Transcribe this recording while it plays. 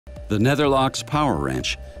The Netherlocks power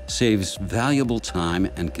wrench saves valuable time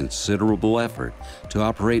and considerable effort to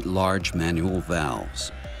operate large manual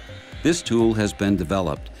valves. This tool has been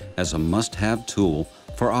developed as a must-have tool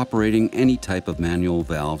for operating any type of manual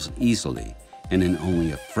valves easily and in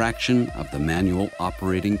only a fraction of the manual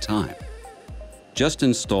operating time. Just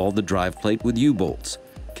install the drive plate with U-bolts,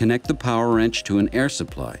 connect the power wrench to an air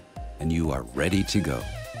supply, and you are ready to go.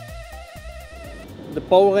 De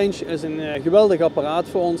power wrench is een geweldig apparaat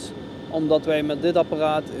voor ons, omdat wij met dit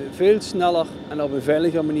apparaat veel sneller en op een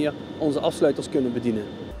veilige manier onze afsluiters kunnen bedienen.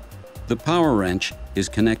 The power wrench is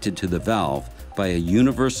connected to the valve by a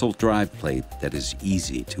universal drive plate that is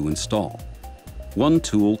easy to install. One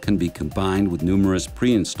tool can be combined with numerous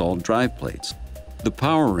pre-installed drive plates. The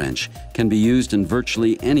power wrench can be used in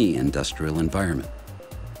virtually any industrial environment.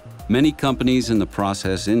 Many companies in the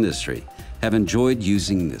process industry have enjoyed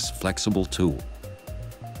using this flexible tool.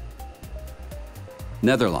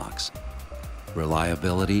 Netherlocks.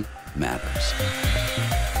 Reliability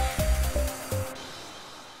matters.